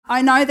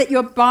I know that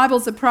your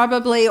Bibles are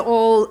probably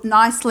all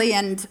nicely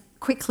and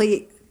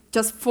quickly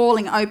just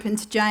falling open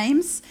to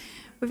James.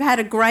 We've had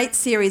a great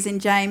series in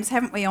James,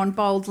 haven't we, on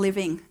bold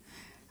living.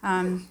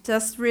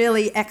 Just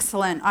really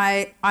excellent.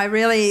 I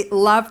really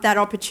love that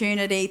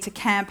opportunity to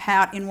camp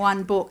out in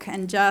one book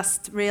and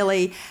just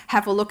really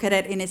have a look at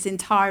it in its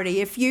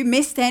entirety. If you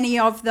missed any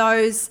of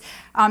those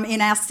in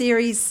our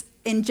series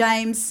in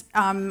James,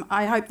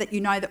 I hope that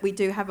you know that we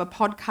do have a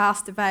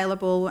podcast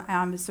available.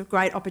 It's a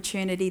great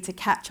opportunity to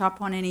catch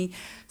up on any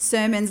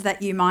sermons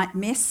that you might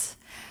miss.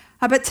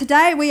 But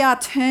today we are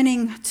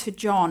turning to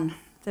John,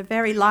 the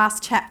very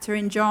last chapter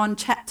in John,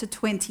 chapter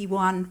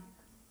 21.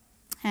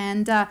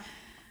 And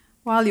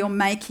while you're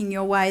making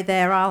your way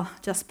there, I'll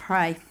just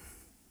pray.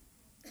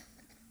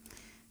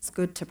 It's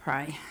good to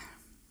pray.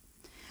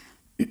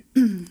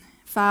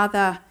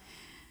 Father,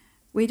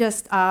 we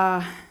just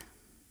are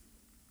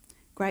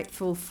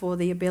grateful for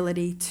the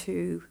ability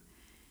to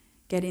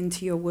get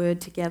into your word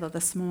together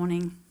this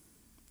morning.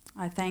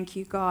 I thank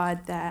you,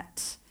 God,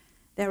 that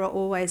there are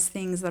always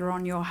things that are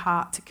on your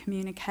heart to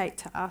communicate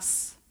to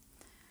us.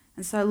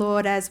 And so,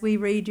 Lord, as we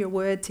read your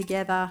word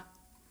together,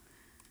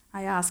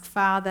 I ask,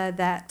 Father,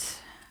 that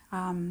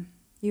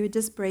you would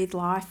just breathe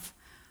life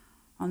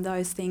on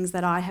those things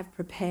that I have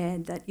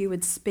prepared, that you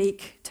would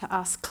speak to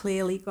us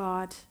clearly,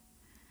 God.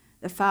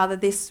 That, Father,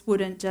 this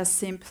wouldn't just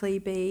simply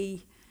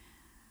be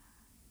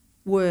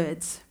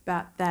words,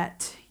 but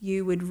that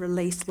you would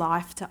release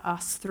life to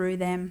us through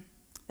them,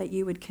 that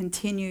you would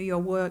continue your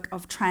work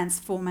of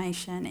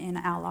transformation in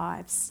our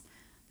lives,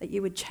 that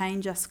you would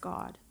change us,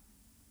 God.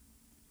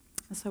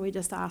 And so we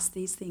just ask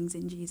these things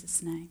in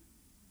Jesus' name.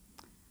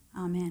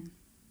 Amen.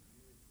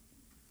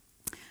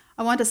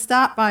 I want to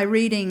start by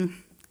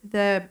reading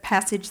the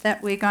passage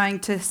that we're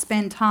going to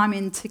spend time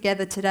in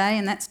together today,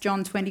 and that's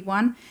John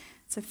 21.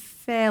 It's a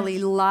fairly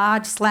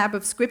large slab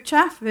of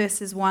scripture,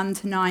 verses 1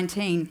 to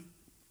 19.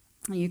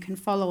 You can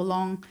follow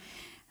along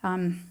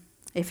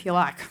if you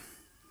like.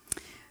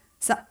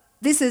 So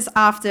this is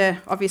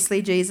after,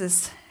 obviously,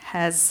 Jesus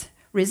has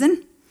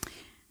risen,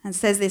 and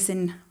says this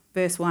in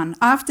verse 1.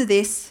 After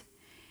this,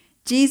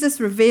 Jesus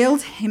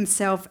revealed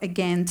himself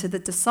again to the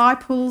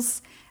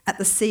disciples at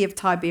the Sea of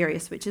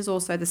Tiberias, which is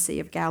also the Sea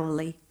of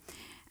Galilee.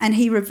 And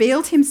he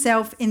revealed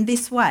himself in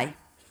this way.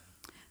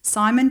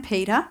 Simon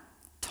Peter,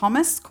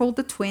 Thomas called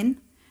the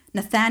twin,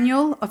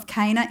 Nathanael of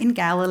Cana in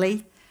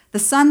Galilee, the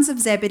sons of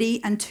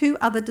Zebedee, and 2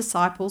 other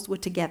disciples were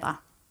together.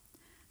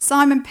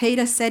 Simon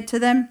Peter said to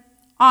them,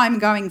 "I'm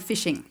going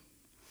fishing."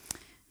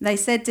 They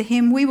said to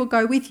him, "We will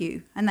go with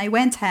you." And they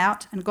went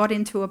out and got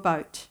into a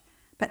boat.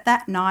 But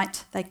that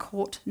night they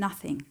caught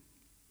nothing.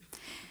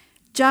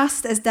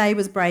 Just as day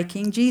was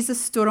breaking,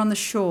 Jesus stood on the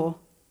shore,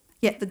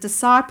 yet the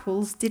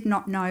disciples did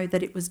not know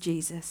that it was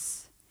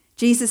Jesus.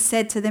 Jesus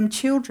said to them,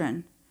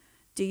 "Children,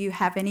 do you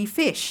have any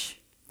fish?"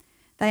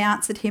 They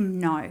answered him,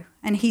 "No."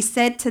 And he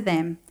said to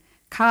them,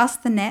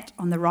 "Cast the net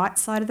on the right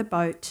side of the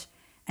boat,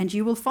 and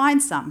you will find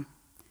some."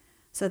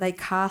 So they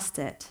cast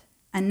it,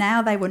 and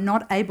now they were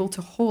not able to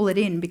haul it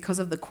in because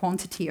of the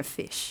quantity of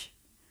fish.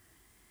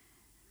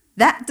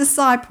 That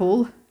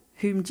disciple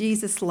whom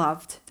Jesus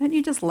loved. Don't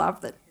you just love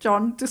that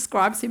John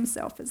describes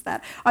himself as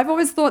that? I've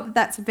always thought that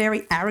that's a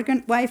very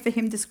arrogant way for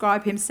him to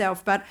describe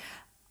himself, but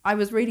I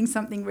was reading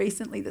something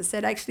recently that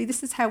said, actually,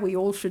 this is how we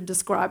all should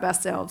describe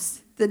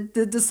ourselves. The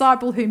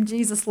disciple whom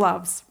Jesus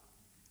loves.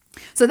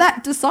 So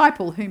that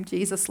disciple whom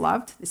Jesus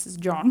loved, this is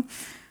John,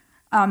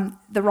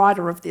 the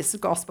writer of this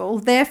gospel,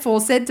 therefore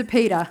said to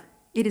Peter,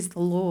 "It is the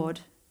Lord."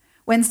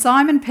 When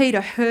Simon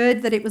Peter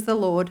heard that it was the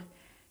Lord,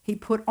 he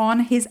put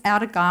on his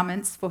outer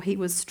garments, for he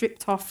was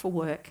stripped off for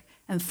work,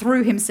 and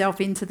threw himself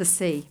into the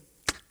sea.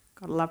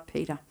 Gotta love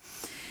Peter.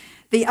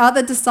 The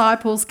other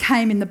disciples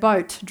came in the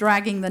boat,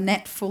 dragging the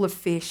net full of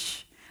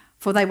fish,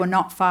 for they were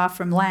not far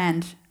from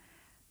land,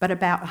 but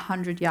about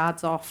 100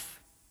 yards off.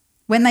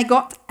 When they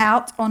got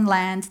out on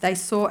land, they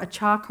saw a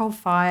charcoal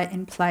fire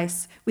in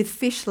place with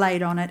fish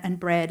laid on it and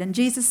bread. And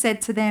Jesus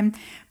said to them,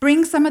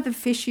 "Bring some of the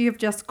fish you have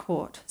just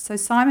caught." So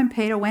Simon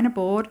Peter went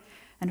aboard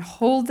and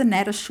hauled the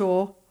net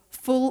ashore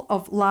full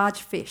of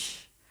large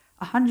fish,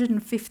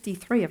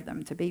 153 of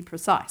them to be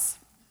precise.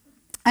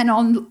 And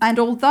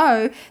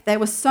although there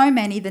were so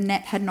many, the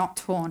net had not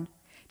torn.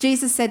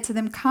 Jesus said to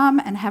them, "Come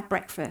and have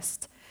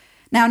breakfast."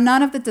 Now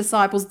none of the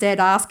disciples dared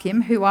ask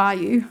him, "Who are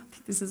you?"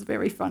 This is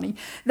very funny.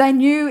 They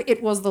knew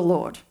it was the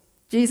Lord.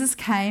 Jesus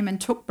came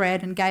and took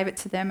bread and gave it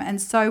to them, and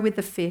so with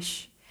the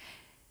fish.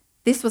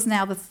 This was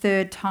now the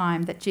 3rd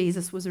time that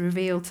Jesus was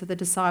revealed to the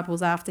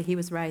disciples after he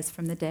was raised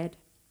from the dead.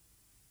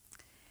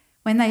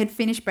 When they had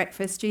finished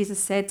breakfast,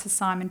 Jesus said to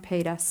Simon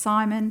Peter,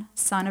 "Simon,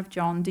 son of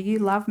John, do you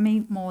love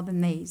me more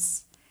than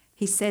these?"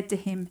 He said to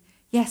him,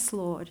 "Yes,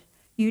 Lord,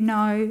 you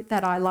know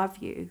that I love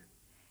you."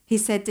 He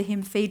said to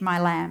him, "Feed my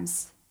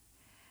lambs."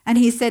 And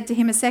he said to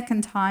him a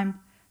second time,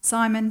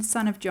 "Simon,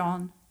 son of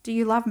John, do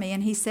you love me?"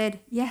 And he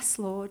said, "Yes,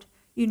 Lord,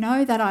 you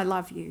know that I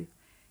love you."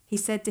 He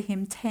said to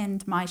him,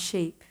 "Tend my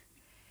sheep."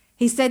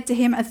 He said to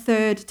him a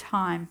third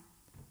time,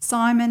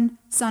 Simon,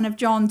 son of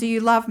John, do you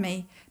love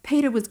me?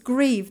 Peter was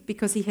grieved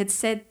because he had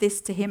said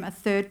this to him a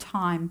third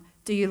time,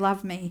 do you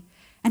love me?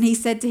 And he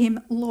said to him,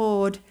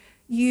 Lord,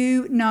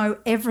 you know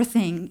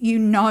everything. You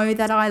know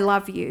that I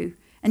love you.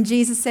 And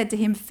Jesus said to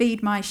him,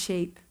 feed my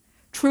sheep.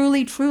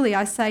 Truly, truly,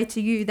 I say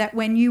to you that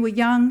when you were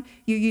young,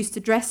 you used to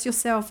dress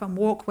yourself and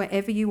walk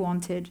wherever you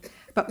wanted.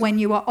 But when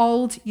you are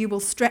old, you will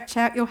stretch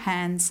out your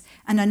hands,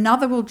 and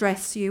another will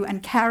dress you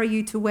and carry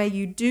you to where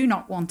you do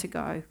not want to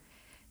go.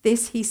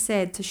 This he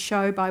said to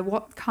show by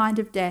what kind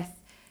of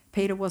death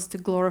Peter was to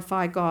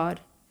glorify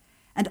God.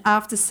 And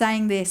after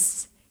saying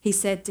this, he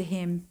said to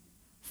him,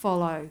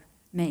 follow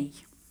me.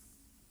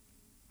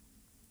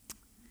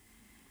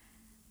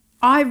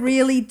 I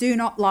really do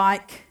not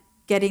like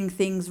getting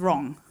things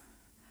wrong.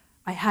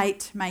 I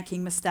hate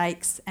making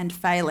mistakes and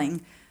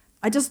failing.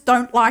 I just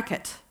don't like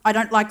it. I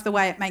don't like the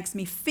way it makes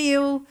me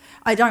feel.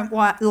 I don't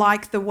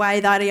like the way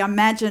that I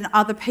imagine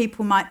other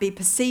people might be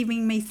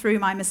perceiving me through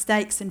my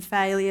mistakes and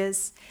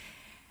failures.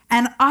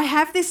 And I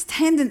have this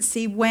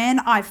tendency when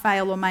I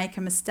fail or make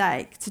a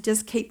mistake to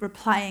just keep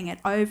replaying it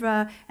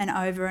over and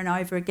over and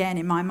over again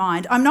in my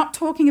mind. I'm not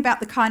talking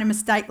about the kind of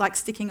mistake like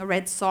sticking a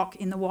red sock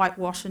in the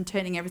whitewash and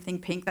turning everything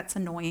pink. That's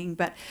annoying,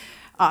 but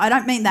I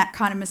don't mean that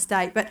kind of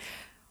mistake. But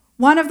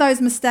one of those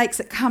mistakes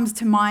that comes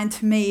to mind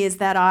to me is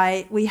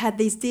that we had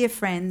these dear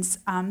friends,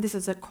 this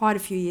was quite a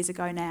few years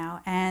ago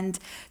now, and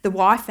the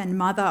wife and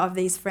mother of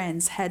these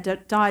friends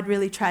had died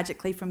really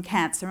tragically from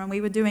cancer, and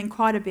we were doing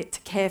quite a bit to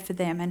care for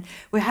them, and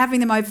we're having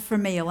them over for a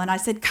meal, and I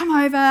said, come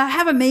over,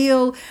 have a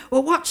meal,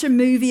 we'll watch a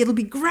movie, it'll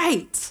be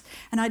great.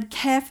 And I'd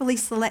carefully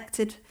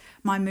selected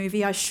my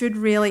movie. I should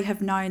really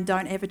have known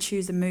don't ever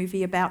choose a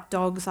movie about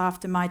dogs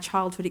after my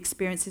childhood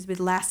experiences with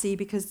Lassie,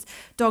 because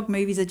dog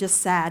movies are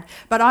just sad.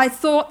 But I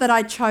thought that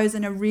I'd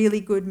chosen a really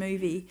good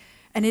movie,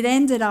 and it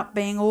ended up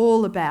being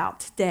all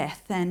about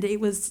death, and it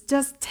was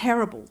just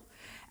terrible.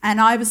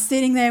 And I was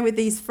sitting there with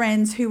these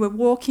friends who were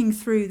walking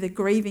through the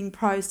grieving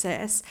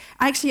process.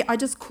 Actually, I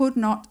just could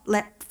not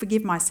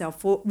forgive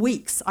myself. For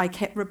weeks, I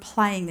kept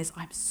replaying this.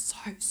 I'm so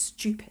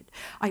stupid.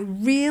 I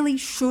really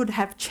should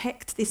have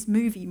checked this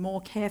movie more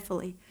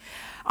carefully.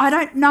 I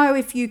don't know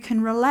if you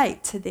can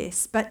relate to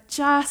this, but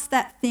just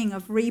that thing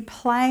of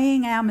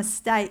replaying our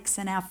mistakes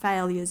and our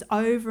failures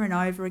over and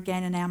over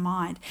again in our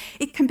mind,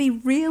 it can be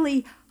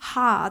really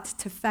hard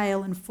to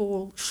fail and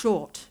fall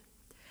short.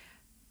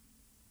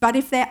 But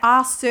if there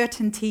are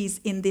certainties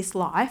in this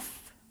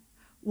life,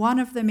 one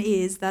of them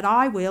is that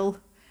I will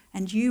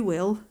and you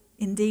will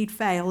indeed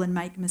fail and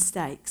make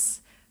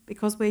mistakes,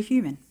 because we're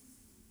human.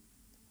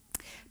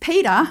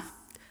 Peter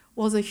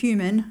was a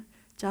human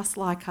just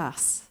like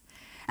us.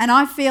 And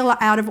I feel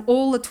out of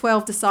all the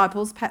 12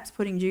 disciples, perhaps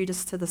putting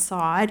Judas to the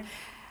side,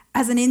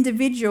 as an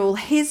individual,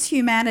 his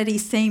humanity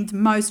seemed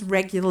most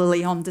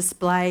regularly on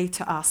display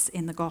to us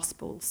in the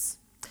Gospels.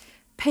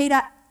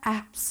 Peter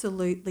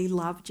absolutely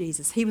loved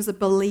Jesus. He was a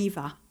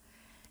believer.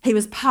 He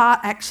was part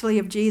actually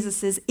of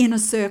Jesus's inner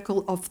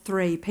circle of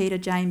three, Peter,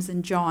 James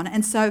and John.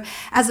 And so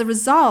as a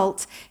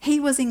result, he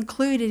was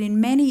included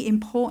in many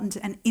important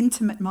and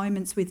intimate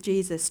moments with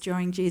Jesus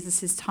during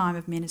Jesus's time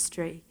of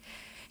ministry.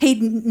 He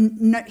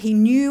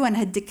knew and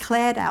had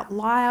declared out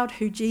loud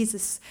who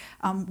Jesus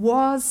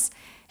was.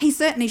 He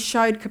certainly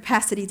showed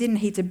capacity, didn't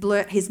he, to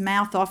blurt his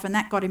mouth off, and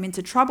that got him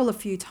into trouble a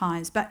few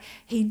times. But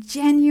he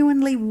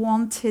genuinely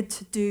wanted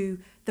to do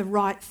the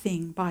right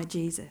thing by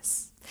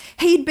Jesus.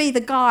 He'd be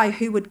the guy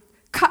who would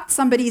cut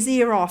somebody's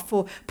ear off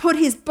or put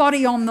his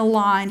body on the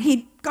line.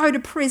 He'd go to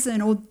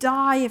prison or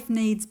die if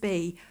needs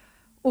be,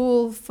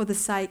 all for the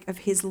sake of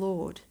his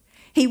Lord.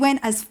 He went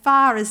as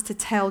far as to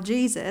tell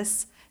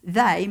Jesus,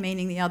 they,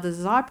 meaning the other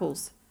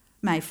disciples,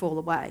 may fall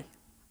away,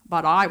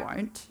 but I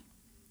won't.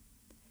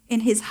 In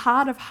his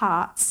heart of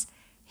hearts,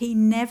 he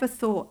never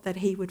thought that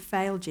he would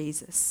fail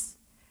Jesus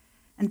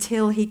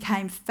until he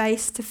came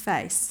face to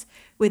face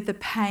with the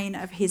pain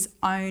of his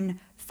own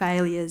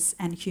failures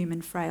and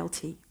human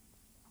frailty.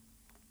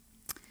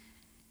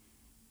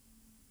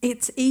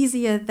 It's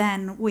easier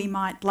than we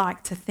might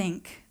like to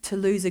think to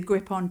lose a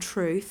grip on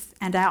truth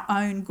and our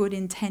own good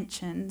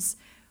intentions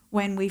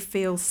when we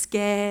feel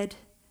scared,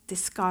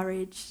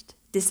 discouraged,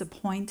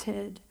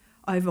 disappointed,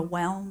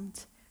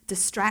 overwhelmed,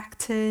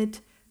 distracted,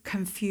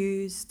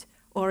 confused,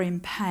 or in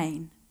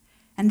pain.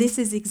 And this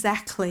is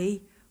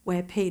exactly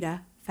where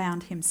Peter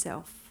found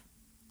himself.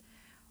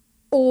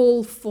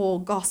 All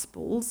four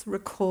Gospels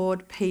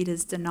record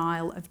Peter's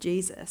denial of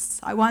Jesus.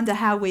 I wonder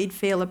how we'd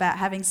feel about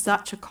having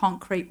such a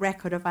concrete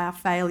record of our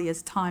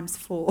failures times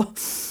 4.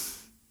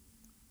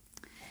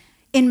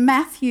 In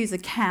Matthew's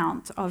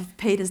account of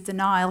Peter's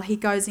denial, he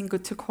goes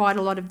into quite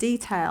a lot of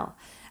detail,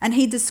 and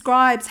he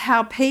describes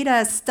how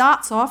Peter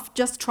starts off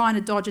just trying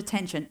to dodge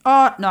attention.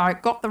 Oh, no,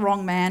 got the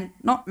wrong man,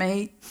 not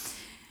me.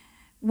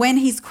 When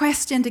he's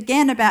questioned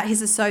again about his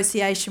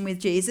association with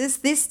Jesus,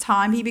 this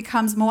time he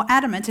becomes more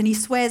adamant and he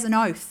swears an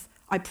oath.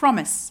 I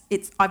promise,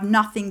 I've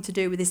nothing to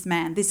do with this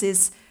man.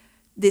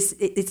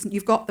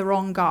 You've got the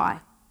wrong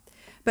guy.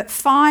 But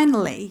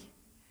finally,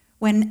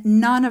 when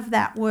none of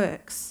that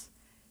works,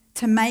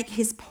 to make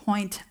his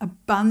point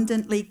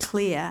abundantly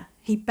clear,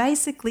 he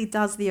basically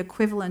does the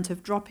equivalent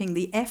of dropping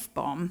the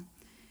F-bomb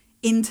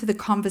into the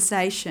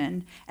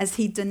conversation as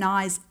he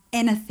denies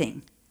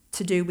anything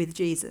to do with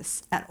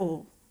Jesus at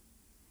all.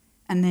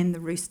 And then the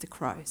rooster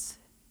crows.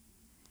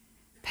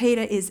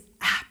 Peter is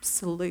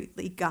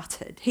absolutely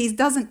gutted. He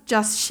doesn't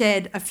just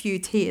shed a few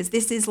tears.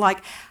 This is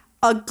like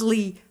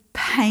ugly,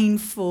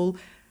 painful,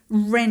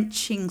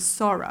 wrenching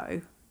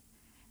sorrow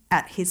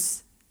at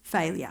his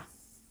failure.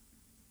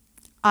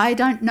 I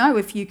don't know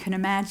if you can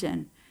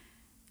imagine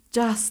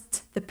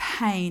just the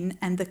pain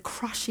and the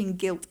crushing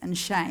guilt and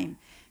shame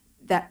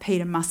that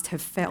Peter must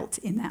have felt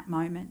in that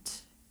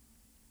moment.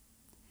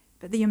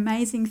 But the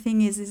amazing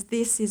thing is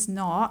this is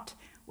not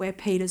where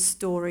Peter's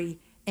story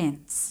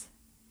ends.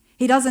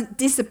 He doesn't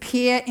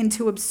disappear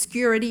into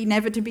obscurity,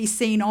 never to be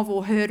seen of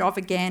or heard of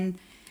again.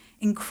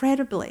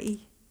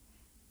 Incredibly,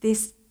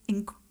 this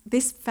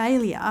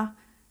failure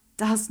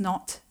does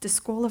not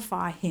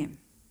disqualify him.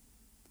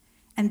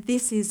 And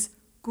this is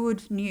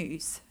good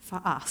news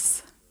for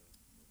us.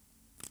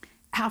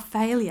 Our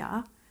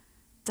failure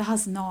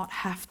does not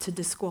have to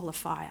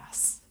disqualify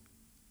us.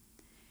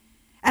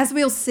 As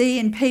we'll see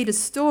in Peter's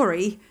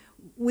story,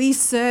 we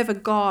serve a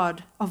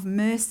God of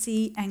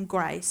mercy and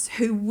grace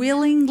who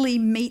willingly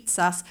meets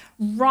us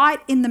right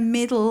in the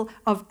middle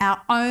of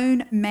our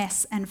own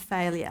mess and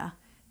failure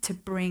to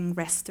bring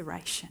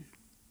restoration.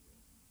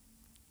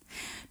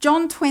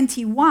 John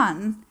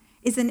 21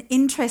 is an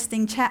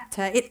interesting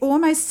chapter. It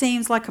almost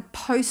seems like a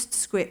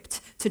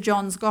postscript to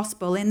John's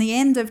Gospel. In the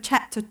end of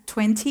chapter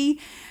 20,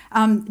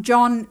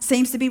 John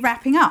seems to be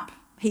wrapping up.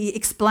 He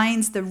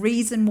explains the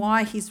reason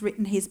why he's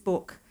written his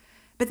book.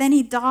 But then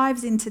he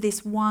dives into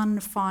this one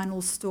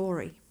final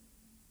story.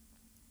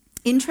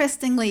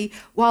 Interestingly,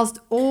 whilst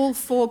all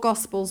four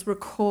Gospels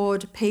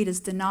record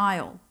Peter's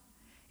denial,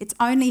 it's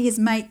only his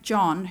mate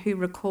John who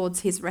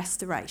records his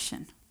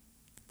restoration.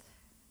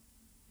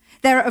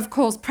 There are, of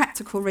course,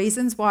 practical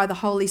reasons why the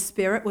Holy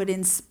Spirit would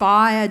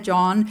inspire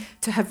John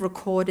to have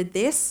recorded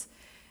this.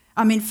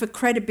 I mean, for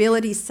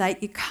credibility's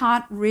sake, you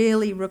can't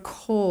really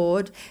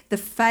record the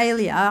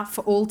failure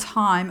for all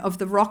time of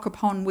the rock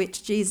upon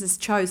which Jesus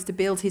chose to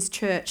build his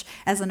church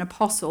as an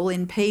apostle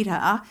in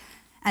Peter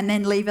and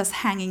then leave us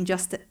hanging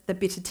just at the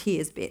bitter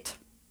tears bit.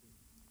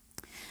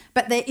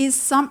 But there is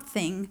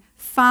something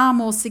far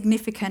more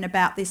significant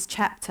about this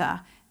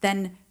chapter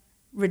than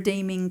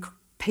redeeming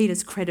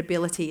Peter's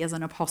credibility as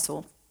an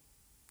apostle.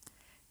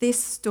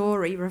 This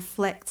story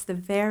reflects the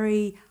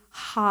very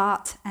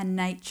heart and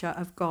nature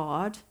of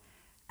God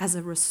as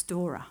a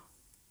restorer.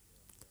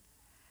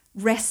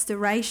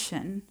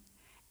 Restoration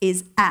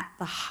is at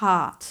the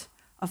heart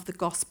of the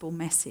gospel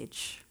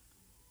message.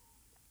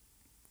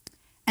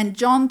 And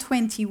John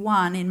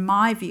 21, in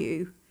my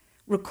view,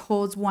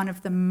 records one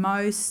of the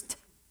most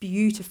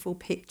beautiful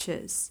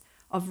pictures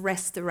of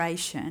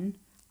restoration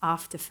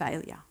after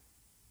failure.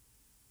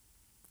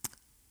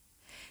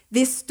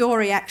 This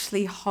story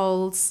actually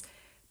holds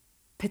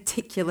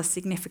particular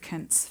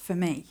significance for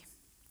me.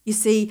 You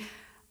see,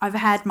 I've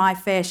had my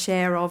fair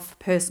share of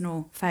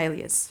personal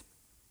failures.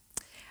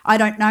 I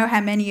don't know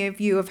how many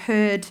of you have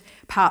heard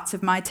parts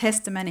of my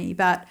testimony,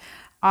 but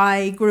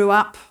I grew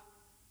up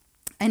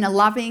in a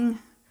loving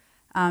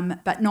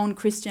but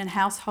non-Christian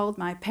household.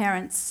 My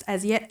parents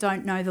as yet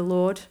don't know the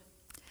Lord.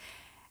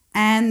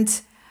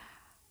 And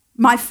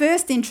my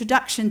first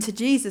introduction to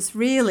Jesus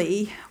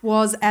really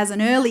was as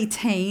an early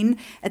teen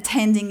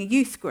attending a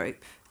youth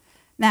group.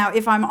 Now,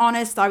 if I'm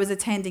honest, I was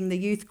attending the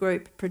youth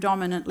group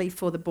predominantly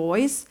for the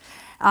boys.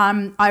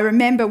 I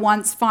remember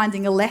once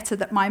finding a letter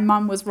that my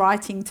mum was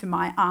writing to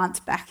my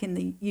aunt back in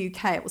the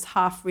UK. It was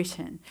half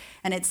written,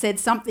 and it said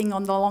something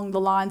along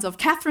the lines of,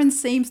 "Catherine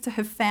seems to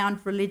have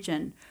found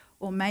religion,"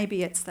 or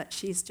maybe it's that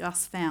she's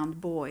just found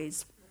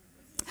boys.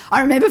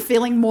 I remember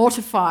feeling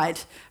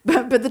mortified,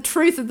 but the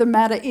truth of the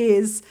matter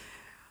is,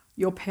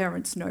 your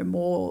parents know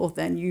more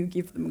than you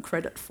give them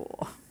credit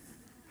for.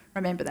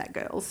 Remember that,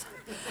 girls.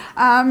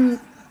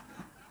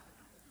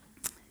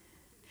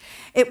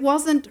 It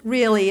wasn't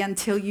really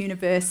until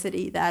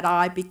university that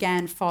I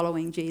began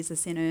following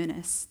Jesus in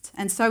earnest.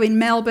 And so in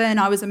Melbourne,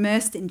 I was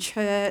immersed in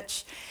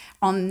church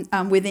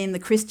within the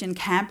Christian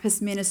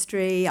campus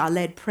ministry. I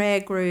led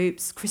prayer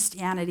groups,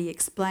 Christianity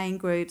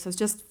Explained groups. I was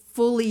just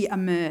fully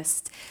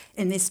immersed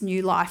in this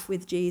new life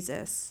with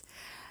Jesus.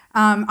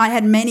 I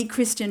had many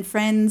Christian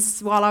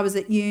friends while I was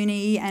at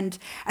uni, and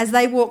as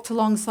they walked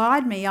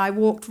alongside me, I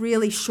walked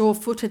really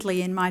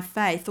sure-footedly in my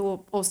faith,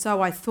 or so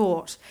I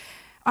thought.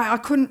 I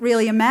couldn't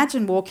really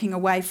imagine walking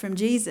away from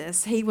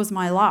Jesus. He was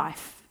my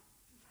life.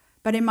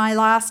 But in my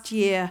last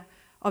year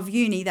of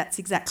uni, that's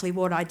exactly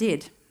what I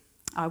did.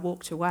 I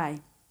walked away.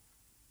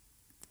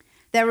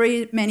 There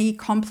were many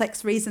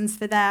complex reasons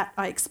for that.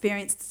 I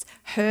experienced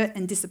hurt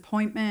and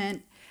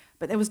disappointment,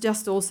 but there was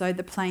just also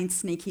the plain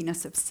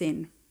sneakiness of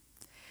sin.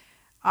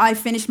 I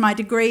finished my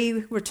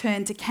degree,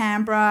 returned to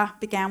Canberra,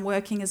 began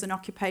working as an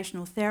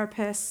occupational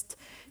therapist.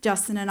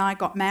 Justin and I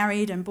got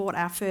married and bought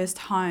our first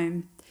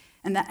home.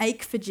 And the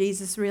ache for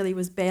Jesus really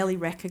was barely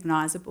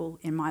recognisable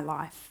in my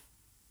life.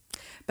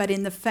 but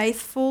in the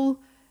faithful,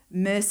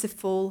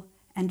 merciful,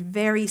 and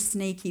very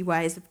sneaky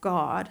ways of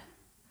God,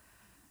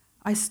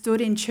 I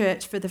stood in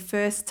church for the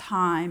first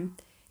time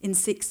in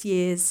 6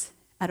 years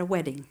at a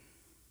wedding.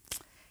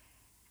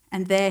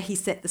 And there he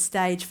set the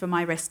stage for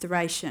my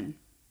restoration.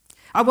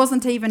 I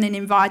wasn't even an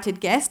invited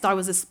guest. I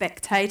was a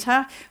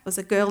spectator. It was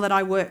a girl that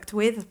I worked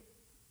with.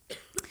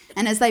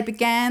 And as they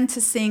began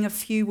to sing a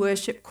few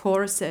worship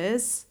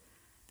choruses,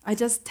 I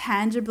just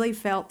tangibly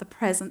felt the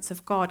presence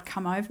of God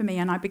come over me,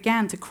 and I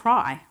began to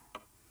cry.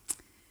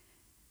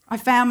 I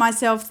found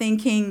myself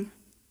thinking,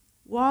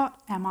 what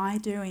am I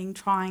doing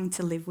trying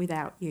to live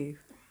without you?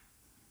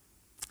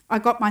 I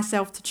got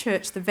myself to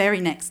church the very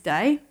next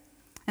day,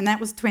 and that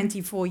was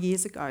 24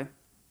 years ago.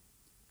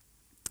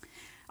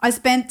 I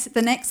spent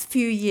the next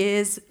few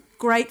years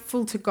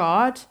grateful to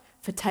God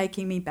for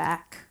taking me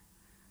back,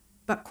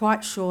 but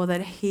quite sure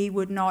that he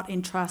would not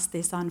entrust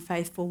this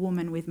unfaithful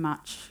woman with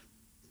much.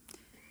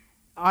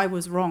 I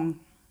was wrong.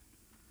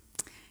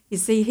 You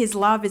see, his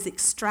love is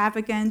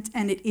extravagant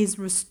and it is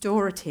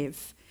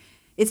restorative.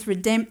 It's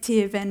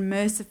redemptive and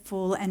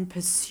merciful and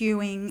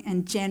pursuing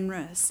and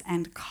generous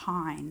and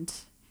kind.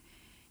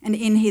 And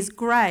in his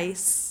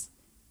grace,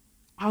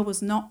 I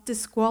was not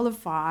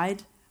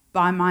disqualified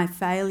by my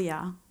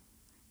failure,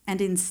 and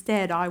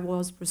instead I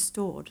was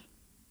restored.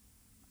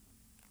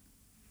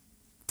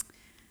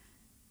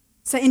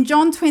 So in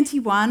John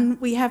 21,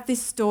 we have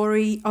this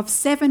story of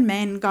 7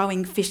 men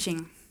going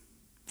fishing.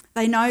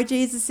 They know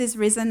Jesus is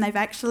risen. They've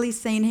actually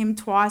seen him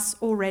twice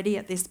already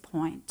at this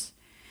point.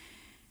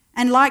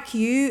 And like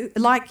you,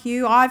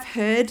 I've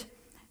heard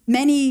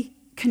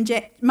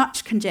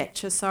much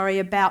conjecture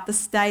about the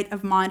state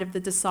of mind of the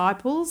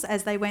disciples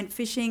as they went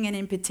fishing, and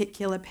in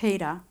particular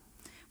Peter.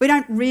 We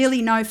don't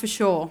really know for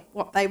sure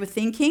what they were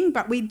thinking,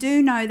 but we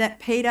do know that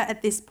Peter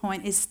at this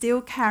point is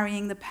still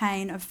carrying the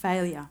pain of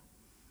failure.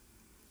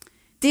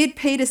 Did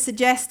Peter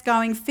suggest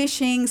going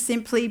fishing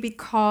simply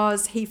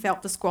because he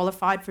felt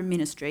disqualified from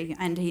ministry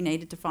and he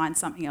needed to find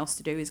something else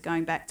to do? He's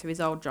going back to his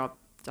old job?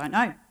 Don't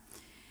know.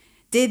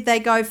 Did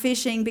they go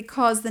fishing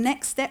because the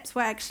next steps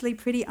were actually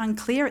pretty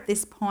unclear at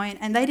this point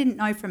and they didn't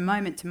know from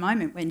moment to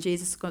moment when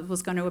Jesus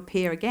was going to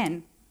appear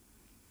again?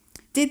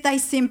 Did they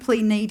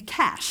simply need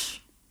cash?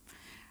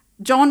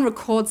 John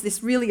records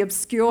this really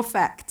obscure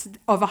fact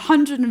of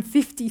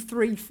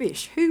 153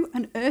 fish. Who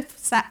on earth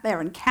sat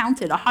there and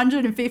counted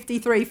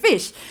 153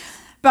 fish?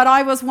 But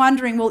I was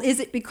wondering, well, is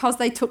it because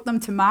they took them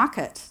to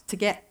market to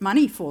get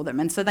money for them,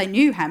 and so they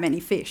knew how many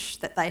fish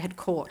that they had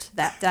caught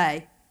that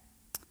day?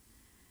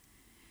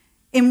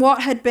 In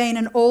what had been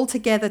an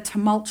altogether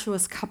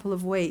tumultuous couple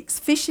of weeks,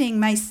 fishing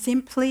may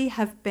simply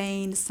have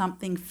been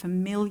something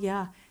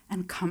familiar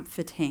and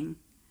comforting.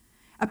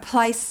 A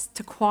place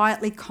to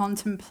quietly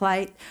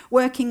contemplate,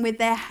 working with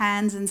their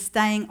hands and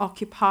staying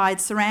occupied,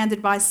 surrounded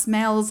by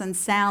smells and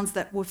sounds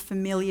that were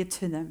familiar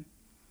to them.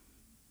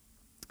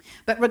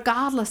 But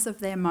regardless of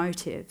their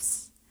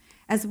motives,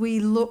 as we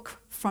look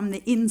from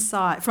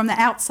the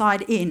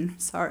outside in,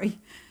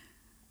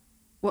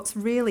 what's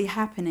really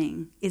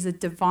happening is a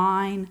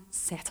divine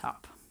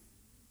setup.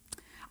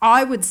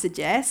 I would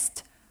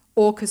suggest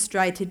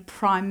orchestrated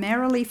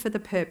primarily for the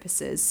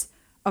purposes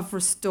of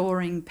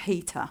restoring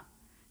Peter,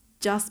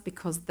 just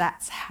because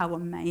that's how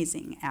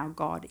amazing our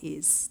God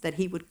is, that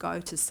he would go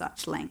to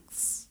such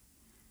lengths.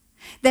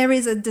 There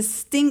is a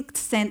distinct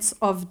sense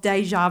of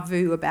déjà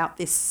vu about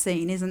this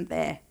scene, isn't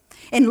there?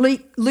 In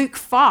Luke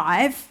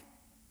 5,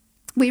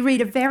 we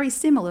read a very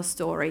similar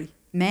story.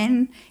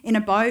 Men in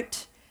a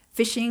boat,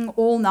 fishing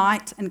all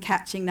night and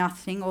catching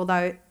nothing,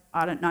 although,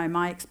 I don't know,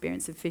 my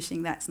experience of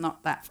fishing, that's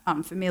not that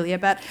unfamiliar,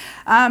 but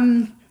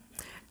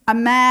a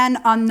man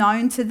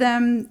unknown to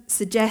them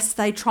suggests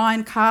they try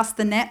and cast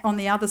the net on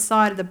the other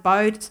side of the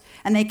boat,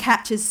 and their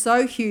catch is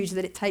so huge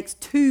that it takes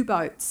 2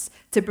 boats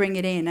to bring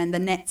it in, and the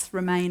nets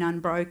remain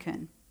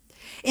unbroken.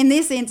 In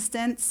this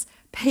instance,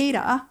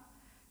 Peter,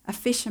 a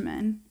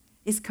fisherman,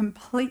 is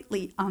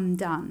completely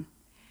undone.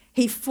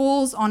 He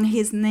falls on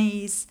his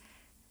knees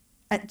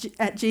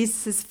at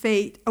Jesus'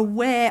 feet,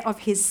 aware of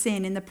his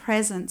sin in the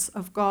presence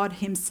of God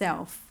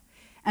himself,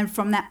 and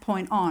from that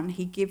point on,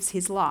 he gives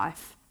his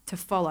life to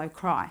follow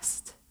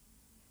Christ.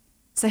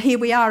 So here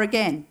we are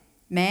again,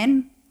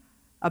 men,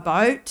 a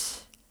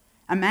boat,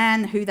 a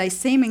man who they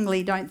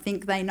seemingly don't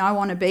think they know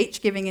on a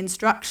beach giving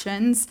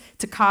instructions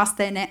to cast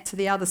their net to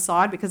the other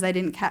side because they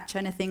didn't catch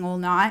anything all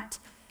night,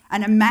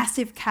 and a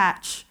massive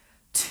catch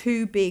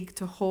too big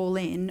to haul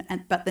in,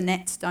 but the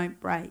nets don't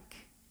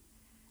break.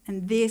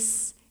 And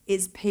this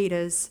is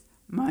Peter's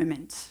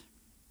moment.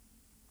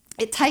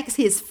 It takes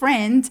his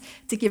friend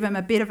to give him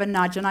a bit of a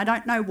nudge, and I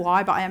don't know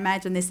why, but I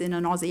imagine this in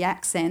an Aussie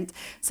accent.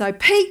 So,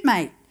 Pete,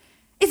 mate,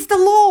 it's the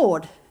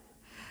Lord.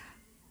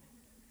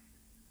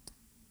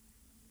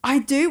 I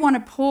do want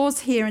to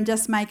pause here and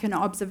just make an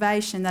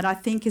observation that I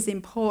think is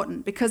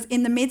important, because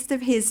in the midst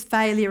of his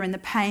failure and the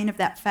pain of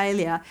that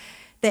failure,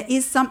 there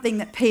is something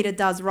that Peter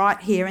does right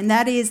here, and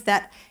that is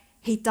that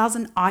he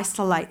doesn't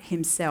isolate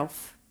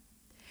himself.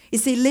 You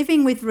see,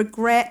 living with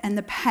regret and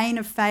the pain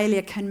of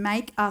failure can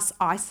make us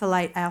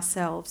isolate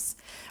ourselves.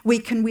 We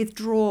can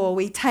withdraw,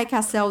 we take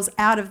ourselves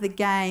out of the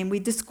game, we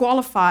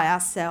disqualify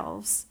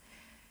ourselves.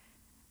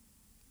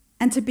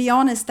 And to be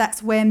honest,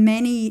 that's where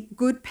many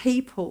good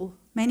people,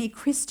 many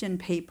Christian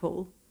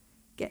people,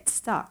 get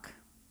stuck,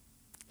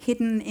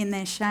 hidden in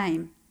their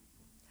shame.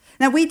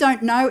 Now, we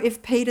don't know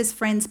if Peter's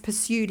friends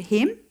pursued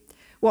him.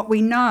 What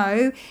we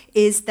know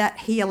is that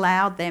he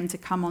allowed them to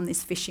come on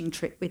this fishing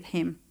trip with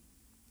him.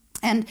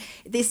 And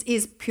this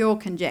is pure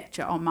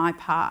conjecture on my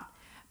part.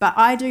 But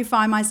I do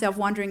find myself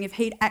wondering if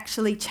he'd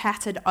actually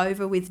chatted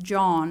over with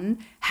John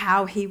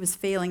how he was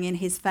feeling in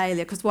his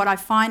failure. Because what I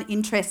find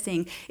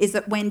interesting is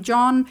that when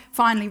John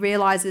finally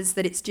realises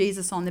that it's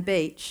Jesus on the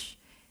beach,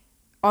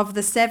 of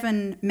the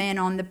 7 men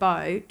on the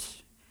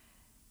boat,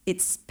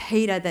 it's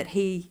Peter that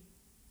he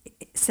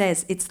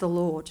says it's the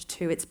Lord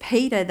to. It's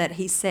Peter that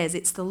he says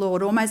it's the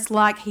Lord, almost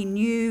like he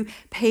knew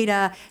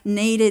Peter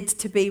needed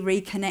to be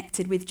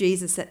reconnected with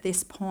Jesus at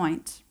this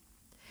point.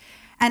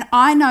 And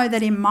I know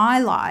that in my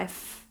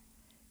life,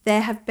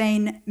 there have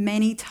been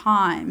many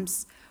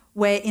times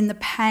where in the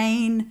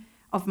pain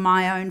of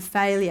my own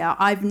failure,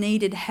 I've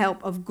needed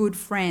help of good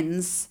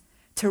friends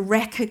to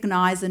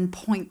recognise and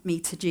point me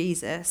to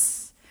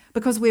Jesus,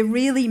 because we're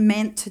really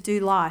meant to do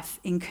life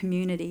in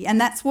community. And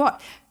that's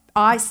what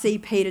I see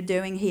Peter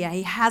doing here.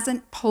 He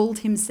hasn't pulled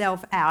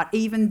himself out,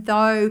 even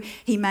though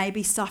he may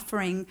be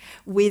suffering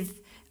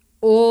with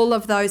all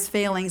of those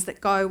feelings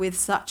that go with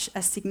such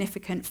a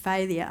significant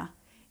failure.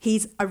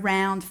 He's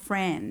around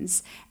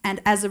friends,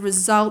 and as a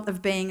result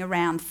of being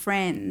around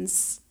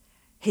friends,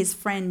 his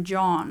friend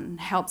John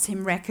helps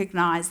him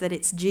recognise that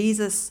it's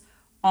Jesus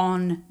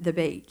on the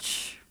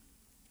beach.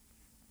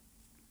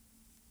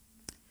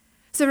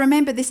 So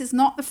remember, this is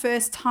not the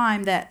first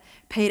time that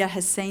Peter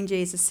has seen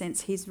Jesus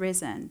since he's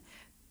risen.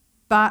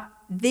 But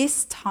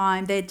this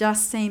time there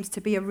just seems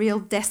to be a real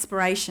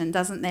desperation,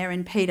 doesn't there,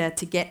 in Peter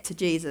to get to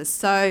Jesus.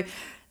 So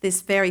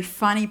this very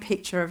funny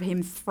picture of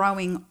him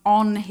throwing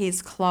on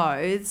his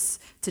clothes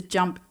to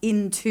jump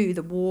into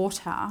the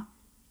water.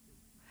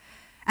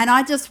 And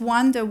I just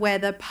wonder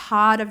whether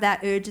part of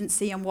that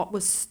urgency and what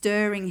was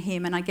stirring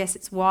him, and I guess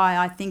it's why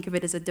I think of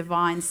it as a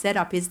divine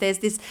setup, is there's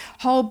this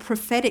whole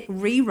prophetic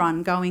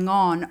rerun going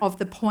on of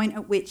the point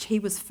at which he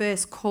was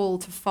first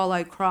called to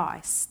follow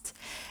Christ.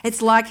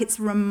 It's like it's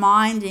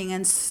reminding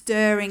and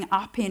stirring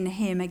up in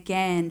him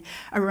again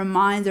a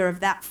reminder of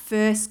that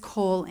first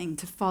calling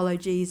to follow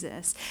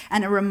Jesus,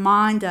 and a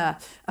reminder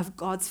of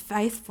God's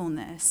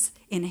faithfulness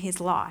in his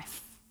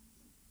life.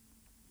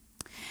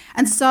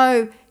 And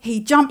so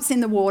he jumps in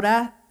the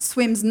water,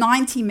 swims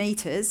 90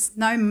 metres,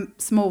 no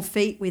small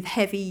feat with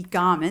heavy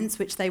garments,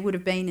 which they would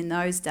have been in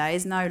those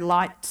days, no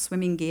light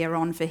swimming gear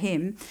on for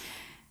him.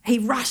 He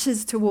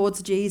rushes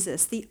towards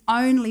Jesus, the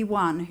only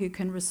one who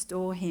can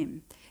restore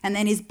him. And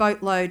then his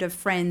boatload of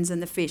friends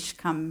and the fish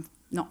come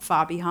not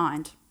far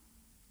behind.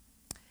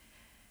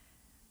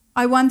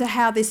 I wonder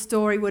how this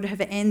story would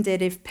have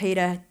ended if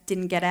Peter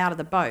didn't get out of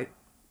the boat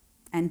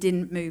and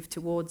didn't move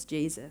towards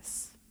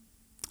Jesus.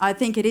 I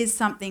think it is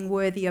something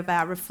worthy of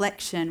our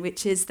reflection,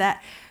 which is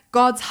that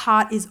God's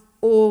heart is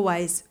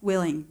always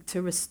willing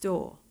to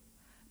restore,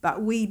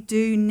 but we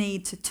do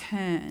need to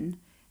turn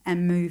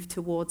and move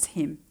towards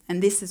him.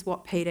 And this is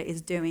what Peter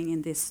is doing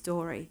in this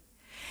story.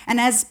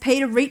 And as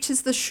Peter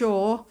reaches the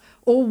shore,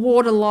 all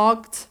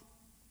waterlogged,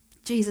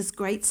 Jesus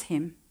greets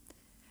him,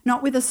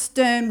 not with a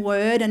stern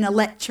word and a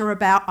lecture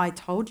about, "I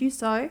told you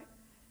so,"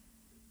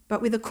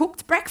 but with a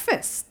cooked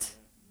breakfast.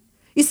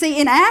 You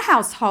see, in our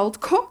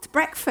household, cooked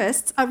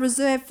breakfasts are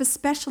reserved for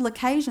special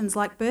occasions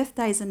like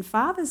birthdays and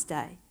Father's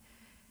Day.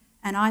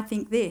 And I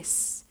think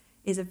this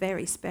is a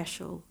very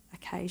special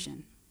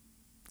occasion.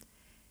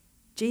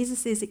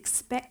 Jesus is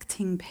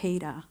expecting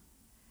Peter,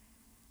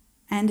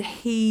 and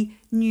he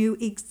knew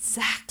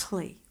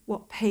exactly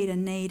what Peter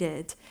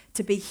needed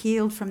to be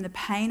healed from the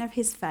pain of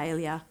his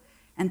failure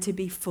and to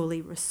be fully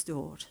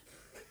restored.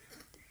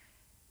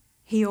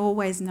 He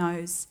always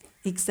knows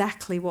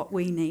exactly what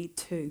we need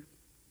too.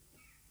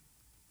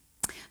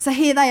 So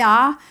here they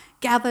are,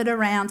 gathered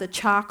around a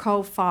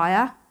charcoal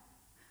fire.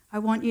 I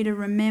want you to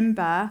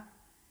remember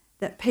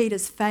that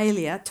Peter's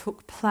failure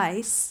took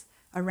place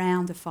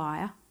around a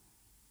fire.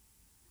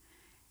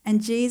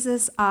 And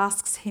Jesus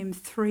asks him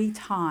 3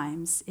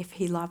 times if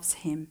he loves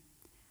him,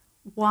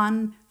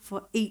 one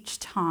for each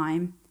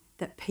time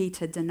that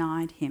Peter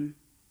denied him.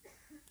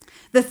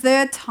 The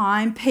 3rd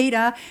time,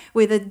 Peter,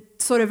 with a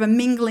sort of a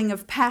mingling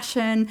of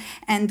passion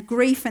and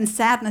grief and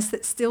sadness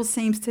that still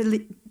seems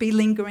to be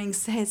lingering,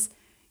 says,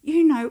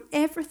 "You know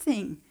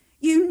everything.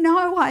 You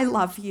know I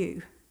love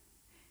you."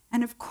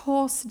 And of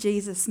course,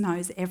 Jesus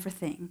knows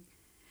everything.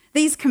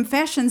 These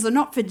confessions are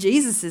not for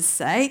Jesus'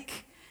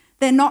 sake.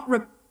 They're not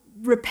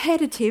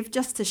repetitive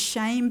just to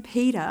shame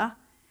Peter.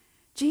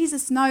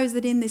 Jesus knows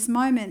that in this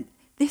moment,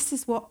 this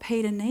is what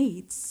Peter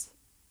needs.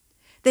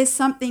 There's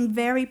something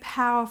very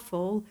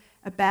powerful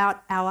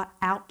about our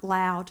out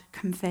loud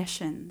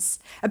confessions,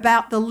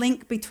 about the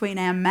link between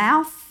our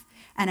mouth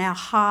and our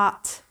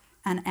heart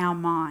and our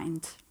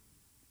mind.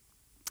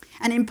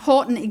 An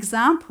important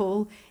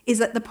example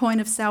is at the point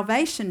of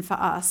salvation for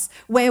us,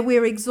 where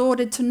we're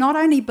exhorted to not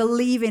only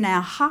believe in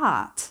our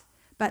heart,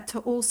 but to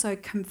also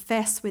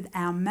confess with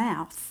our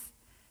mouth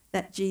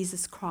that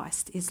Jesus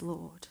Christ is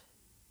Lord.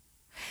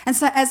 And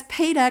so as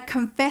Peter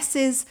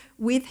confesses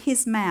with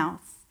his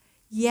mouth,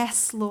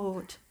 "Yes,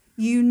 Lord,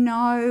 you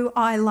know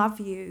I love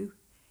you,"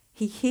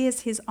 he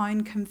hears his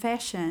own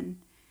confession.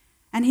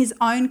 And his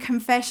own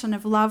confession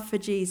of love for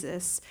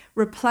Jesus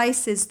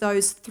replaces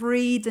those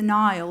 3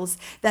 denials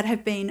that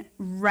have been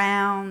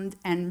round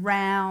and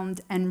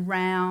round and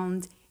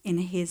round in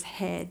his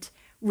head,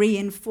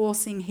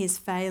 reinforcing his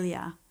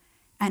failure.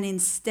 And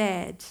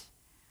instead,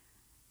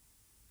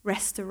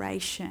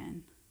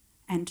 restoration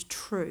and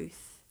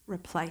truth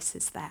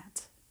replaces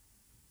that.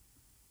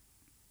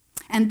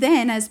 And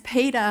then as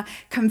Peter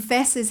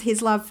confesses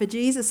his love for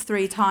Jesus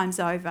 3 times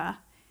over,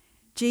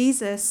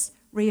 Jesus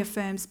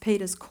reaffirms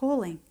Peter's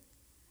calling: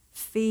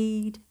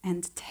 feed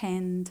and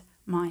tend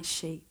my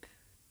sheep.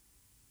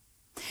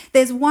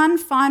 There's one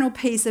final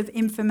piece of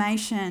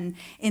information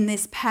in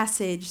this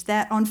passage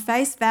that on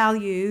face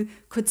value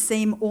could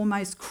seem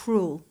almost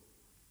cruel.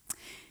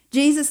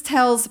 Jesus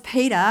tells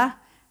Peter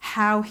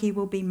how he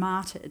will be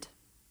martyred.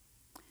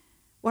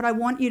 What I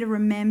want you to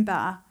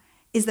remember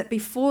is that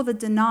before the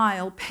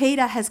denial,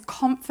 Peter has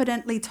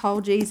confidently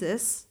told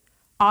Jesus,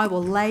 "I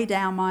will lay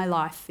down my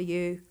life for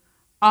you.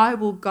 I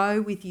will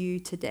go with you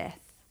to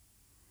death."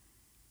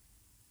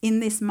 In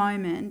this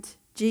moment,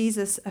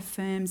 Jesus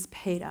affirms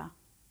Peter,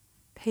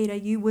 "Peter,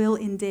 you will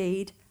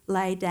indeed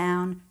lay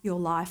down your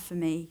life for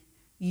me.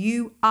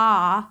 You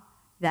are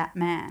that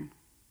man."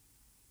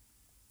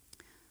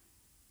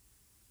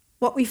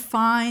 What we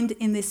find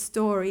in this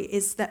story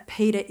is that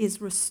Peter is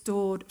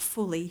restored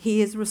fully.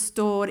 He is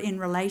restored in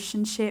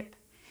relationship.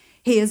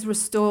 He is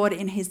restored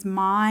in his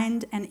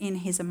mind and in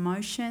his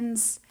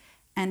emotions,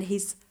 and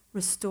he's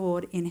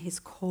restored in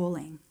his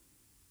calling.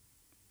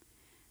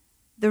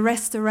 The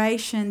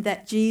restoration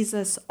that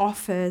Jesus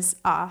offers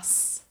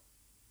us,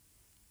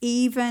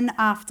 even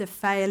after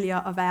failure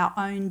of our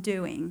own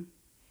doing,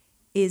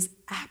 is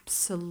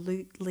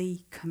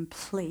absolutely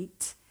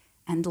complete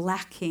and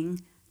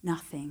lacking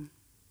nothing.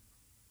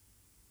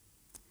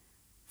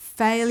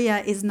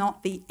 Failure is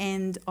not the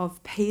end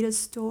of Peter's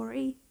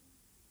story,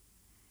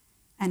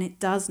 and it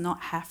does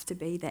not have to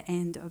be the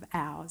end of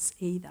ours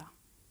either.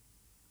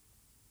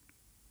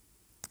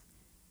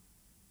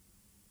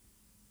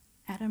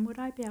 Adam, would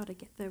I be able to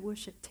get the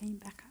worship team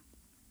back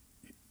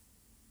up?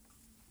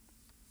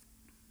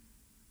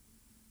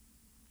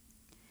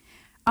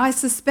 I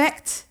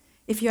suspect,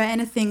 if you're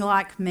anything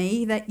like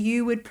me, that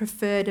you would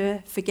prefer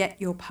to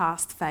forget your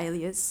past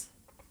failures.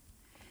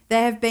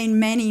 There have been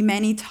many,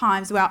 many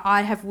times where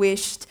I have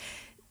wished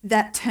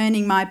that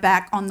turning my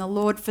back on the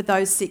Lord for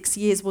those 6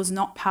 years was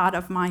not part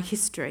of my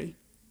history.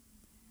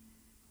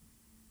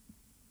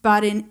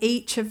 But in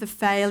each of the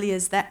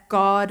failures that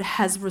God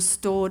has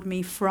restored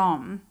me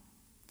from,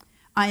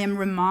 I am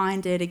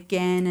reminded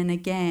again and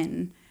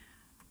again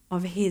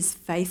of his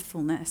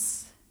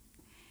faithfulness,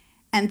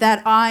 and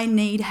that I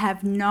need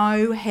have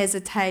no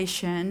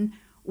hesitation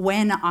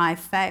when I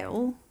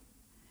fail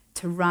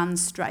to run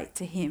straight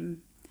to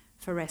him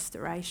for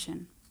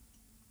restoration.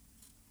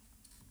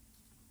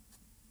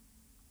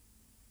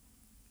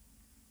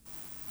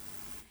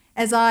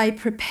 As I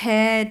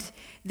prepared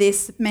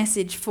this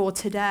message for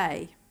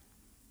today,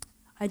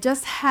 I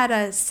just had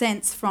a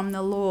sense from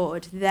the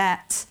Lord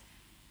that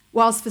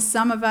whilst for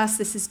some of us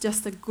this is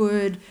just a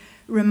good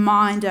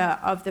reminder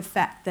of the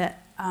fact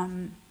that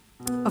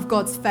of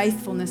God's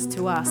faithfulness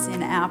to us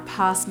in our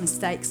past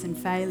mistakes and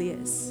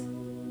failures,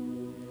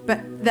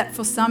 but that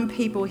for some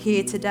people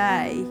here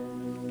today,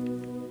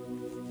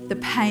 the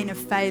pain of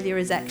failure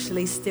is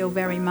actually still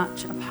very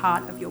much a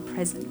part of your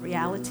present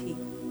reality.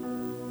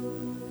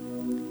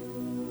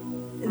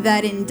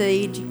 That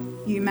indeed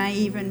you may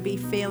even be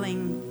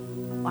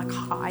feeling like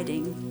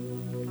hiding,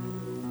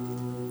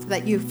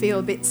 that you feel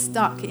a bit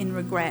stuck in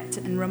regret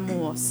and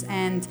remorse,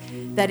 and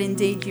that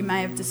indeed you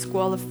may have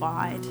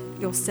disqualified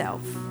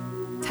yourself,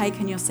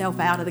 taken yourself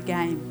out of the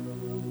game.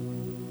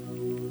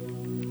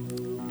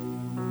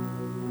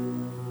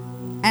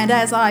 And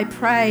as I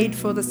prayed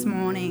for this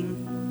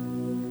morning,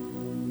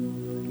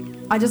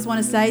 I just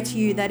want to say to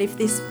you that if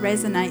this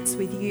resonates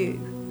with you,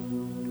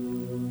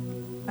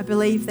 I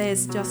believe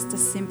there's just a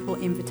simple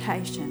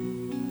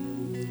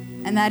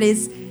invitation, and that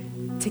is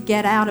to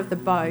get out of the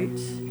boat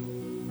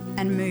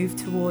and move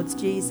towards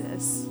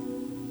Jesus,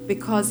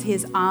 because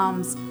his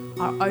arms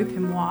are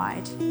open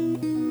wide.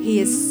 He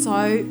is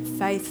so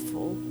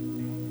faithful.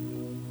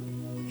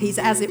 He's,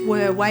 as it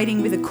were,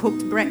 waiting with a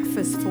cooked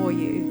breakfast for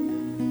you,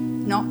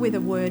 not with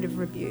a word of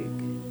rebuke.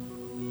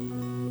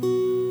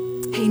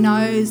 He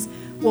knows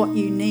what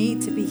you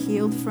need to be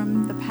healed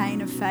from the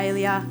pain of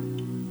failure,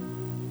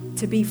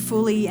 to be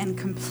fully and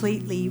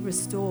completely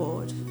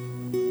restored,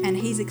 and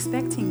he's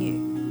expecting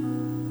you.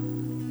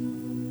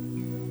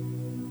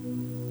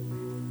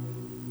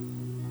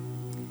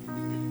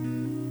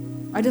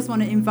 I just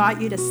want to invite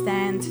you to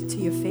stand to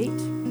your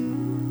feet.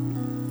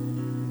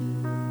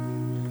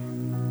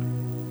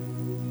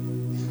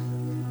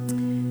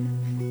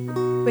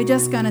 We're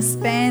just going to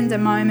spend a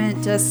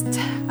moment just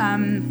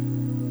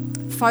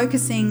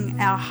focusing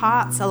our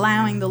hearts,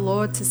 allowing the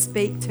Lord to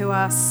speak to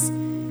us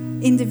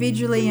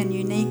individually and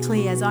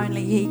uniquely as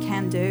only He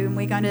can do. And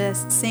we're going to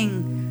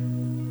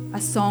sing a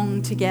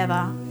song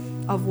together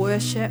of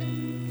worship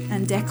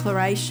and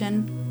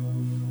declaration.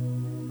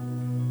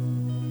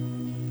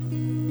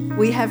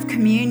 We have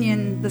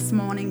communion this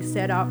morning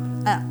set up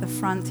at the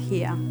front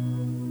here.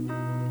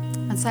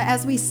 And so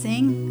as we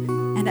sing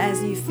and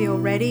as you feel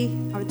ready,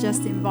 I would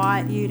just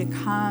invite you to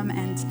come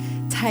and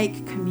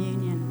take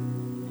communion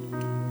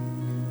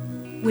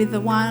with the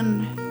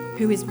one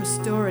who is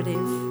restorative,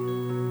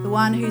 the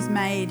one who's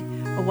made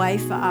a way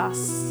for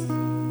us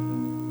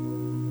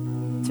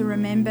to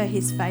remember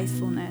His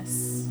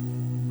faithfulness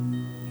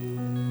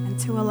and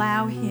to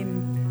allow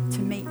Him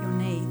to meet your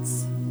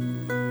needs.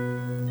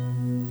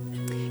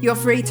 You're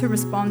free to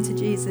respond to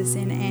Jesus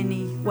in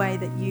any way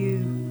that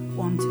you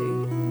want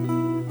to.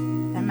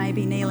 That may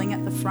be kneeling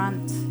at the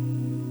front.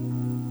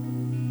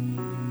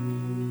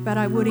 But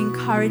I would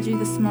encourage you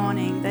this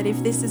morning that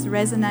if this has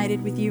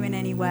resonated with you in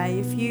any way,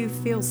 if you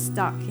feel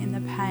stuck in the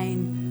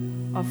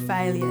pain of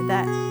failure,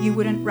 that you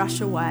wouldn't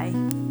rush away,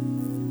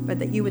 but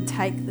that you would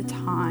take the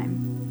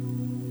time.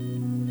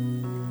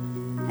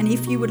 And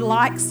if you would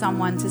like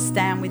someone to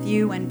stand with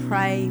you and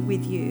pray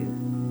with you,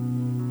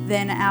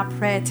 then our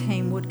prayer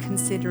team would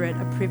consider it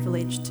a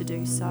privilege to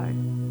do so.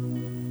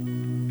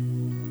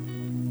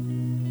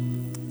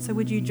 So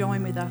would you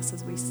join with us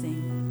as we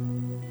sing?